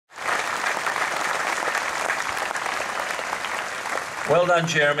Well done,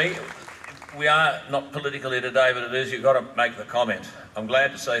 Jeremy. We are not political here today, but it is, you've got to make the comment. I'm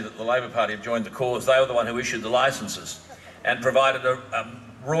glad to say that the Labor Party have joined the cause. They were the one who issued the licences and provided a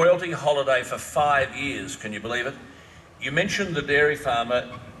royalty holiday for 5 years. Can you believe it? You mentioned the dairy farmer.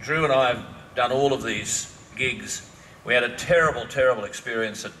 Drew and I have done all of these gigs. We had a terrible, terrible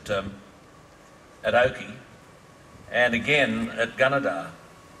experience at Oakey and again at Gunnedah.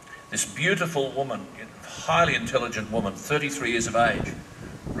 This beautiful woman, highly intelligent woman, 33 years of age,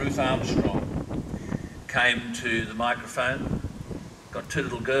 Ruth Armstrong, came to the microphone, got 2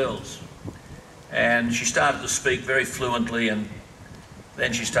 little girls, and she started to speak very fluently, and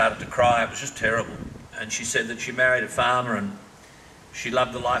then she started to cry. It was just terrible. And she said that she married a farmer and she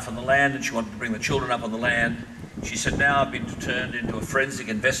loved the life on the land and she wanted to bring the children up on the land. She said, now I've been turned into a forensic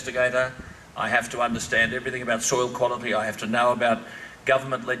investigator. I have to understand everything about soil quality. I have to know about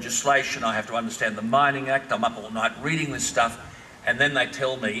government legislation. I have to understand the Mining Act. I'm up all night reading this stuff. And then they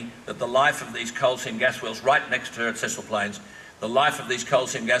tell me that the life of these coal seam gas wells right next to her at Cecil Plains, the life of these coal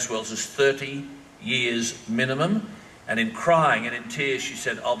seam gas wells is 30 years minimum. And in crying and in tears, she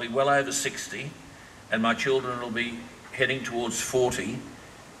said, I'll be well over 60 and my children will be heading towards 40.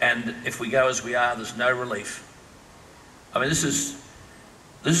 And if we go as we are, there's no relief. I mean, this is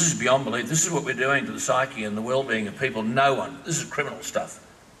beyond belief. This is what we're doing to the psyche and the well-being of people. No one, this is criminal stuff.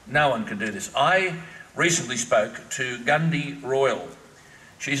 No one can do this. I recently spoke to Gundy Royal.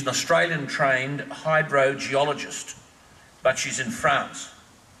 She's an Australian-trained hydrogeologist, but she's in France.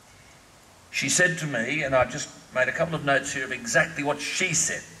 She said to me, and I've just made a couple of notes here of exactly what she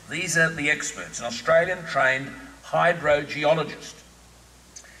said. These are the experts, an Australian-trained hydrogeologist.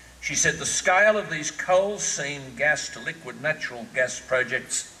 She said the scale of these coal seam gas to liquid natural gas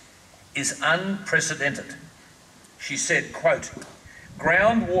projects is unprecedented. She said, quote,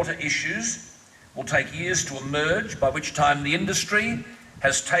 groundwater issues will take years to emerge, by which time the industry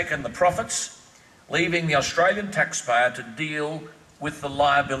has taken the profits, leaving the Australian taxpayer to deal with the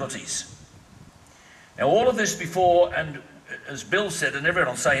liabilities. Now, all of this before, and as Bill said, and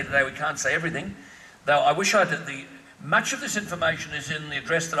everyone will say here today, we can't say everything, though I wish I did. Much of this information is in the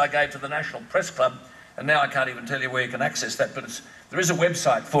address that I gave to the National Press Club, and now I can't even tell you where you can access that, but there is a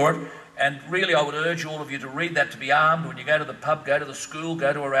website for it, and really I would urge all of you to read that, to be armed when you go to the pub, go to the school,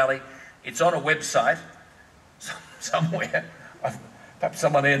 go to a rally. It's on a website somewhere. Perhaps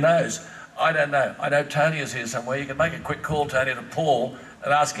someone here knows. I don't know. I know Tony is here somewhere. You can make a quick call, Tony, to Paul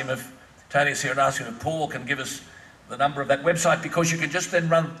and ask him if Tony's here, and ask him if Paul can give us the number of that website, because you can just then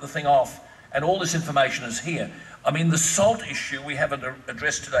run the thing off and all this information is here. I mean, the salt issue we haven't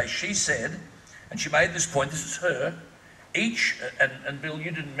addressed today, she said, and she made this point, this is her, each, and Bill,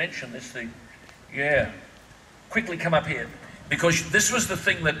 you didn't mention this thing, yeah, quickly come up here, because this was the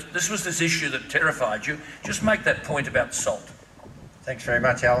thing that, this was this issue that terrified you. Just make that point about salt. Thanks very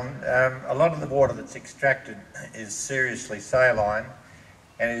much, Alan. A lot of the water that's extracted is seriously saline,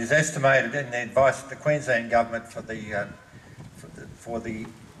 and it is estimated in the advice of the Queensland Government for the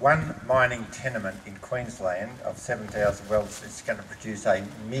one mining tenement in Queensland of 7,000 wells is going to produce 1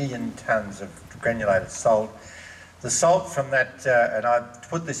 million tonnes of granulated salt. The salt from that, and I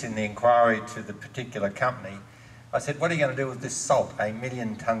put this in the inquiry to the particular company, I said, what are you going to do with this salt? 1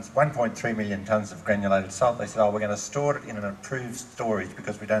 million tonnes, 1.3 million tonnes of granulated salt. They said, oh, we're going to store it in an approved storage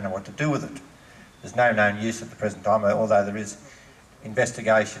because we don't know what to do with it. There's no known use at the present time, although there is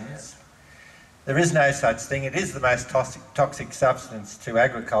investigations. There is no such thing. It is the most toxic substance to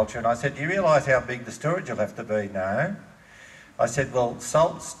agriculture. And I said, do you realise how big the storage will have to be? No. I said, well,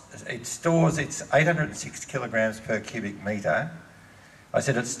 salt, it's 806 kilograms per cubic metre. I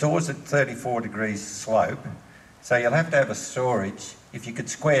said, it stores at 34 degrees slope. So you'll have to have a storage. If you could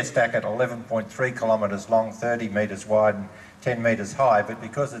square stack it 11.3 kilometres long, 30 metres wide and 10 metres high, but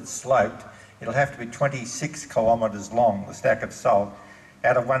because it's sloped, it'll have to be 26 kilometres long, the stack of salt,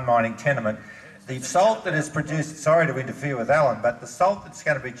 out of one mining tenement. The salt that is produced, sorry to interfere with Alan, but the salt that's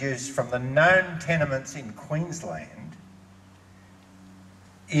going to be produced from the known tenements in Queensland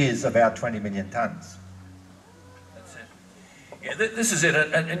is about 20 million tonnes. That's it. Yeah, this is it.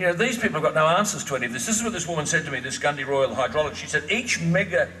 And you know, these people have got no answers to any of this. This is what this woman said to me, this Gundy Royal hydrologist. She said, each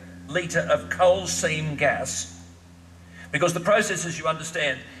megalitre of coal seam gas, because the process, as you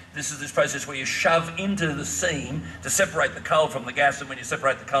understand, this process where you shove into the seam to separate the coal from the gas, and when you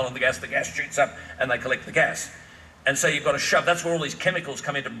separate the coal and the gas shoots up and they collect the gas. And so you've got to shove, that's where all these chemicals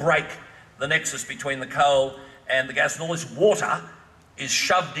come in to break the nexus between the coal and the gas, and all this water is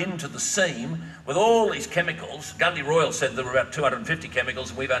shoved into the seam with all these chemicals. Gundy Royal said there were about 250 chemicals,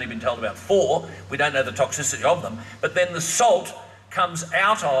 and we've only been told about 4. We don't know the toxicity of them. But then the salt comes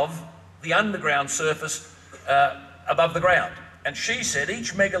out of the underground surface above the ground. And she said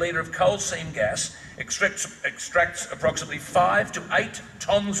each megalitre of coal seam gas extracts approximately 5 to 8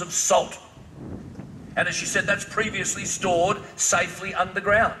 tonnes of salt. And as she said, that's previously stored safely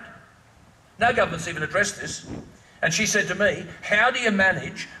underground. No government's even addressed this. And she said to me, how do you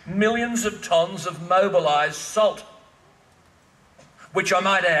manage millions of tonnes of mobilised salt? Which I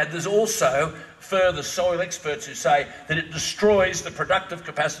might add, there's also further soil experts who say that it destroys the productive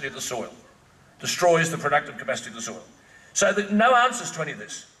capacity of the soil. Destroys the productive capacity of the soil. So no answers to any of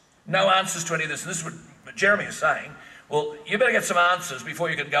this. No answers to any of this. And this is what Jeremy is saying. Well, you better get some answers before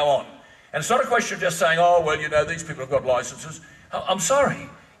you can go on. And it's not a question of just saying, oh, well, you know, these people have got licences. I'm sorry.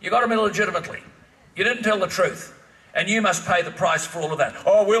 You got them illegitimately. You didn't tell the truth. And you must pay the price for all of that.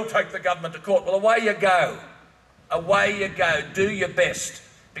 Oh, we'll take the government to court. Well, away you go. Away you go. Do your best,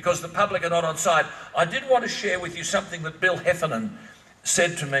 because the public are not on side. I did want to share with you something that Bill Heffernan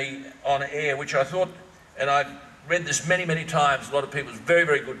said to me on air, which I thought, and I've read this many, many times, a lot of people's very,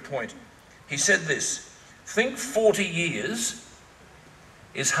 very good point. He said this, think 40 years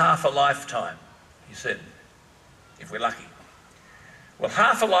is half a lifetime, he said, if we're lucky. Well,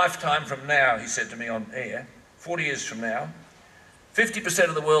 half a lifetime from now, he said to me on air, 40 years from now, 50%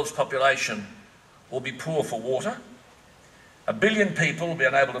 of the world's population will be poor for water, 1 billion people will be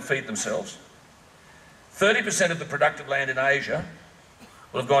unable to feed themselves, 30% of the productive land in Asia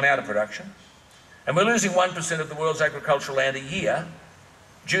will have gone out of production, and we're losing 1% of the world's agricultural land a year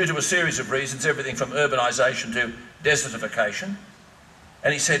due to a series of reasons, everything from urbanisation to desertification.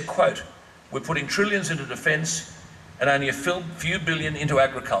 And he said, quote, we're putting trillions into defence and only a few billion into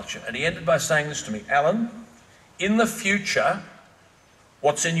agriculture. And he ended by saying this to me, Alan, in the future,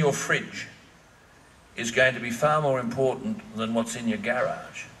 what's in your fridge is going to be far more important than what's in your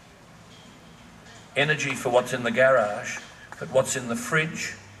garage. Energy for what's in the garage, but what's in the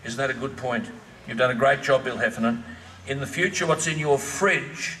fridge, isn't that a good point? You've done a great job, Bill Heffernan. In the future, what's in your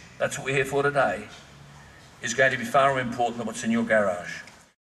fridge, that's what we're here for today, is going to be far more important than what's in your garage.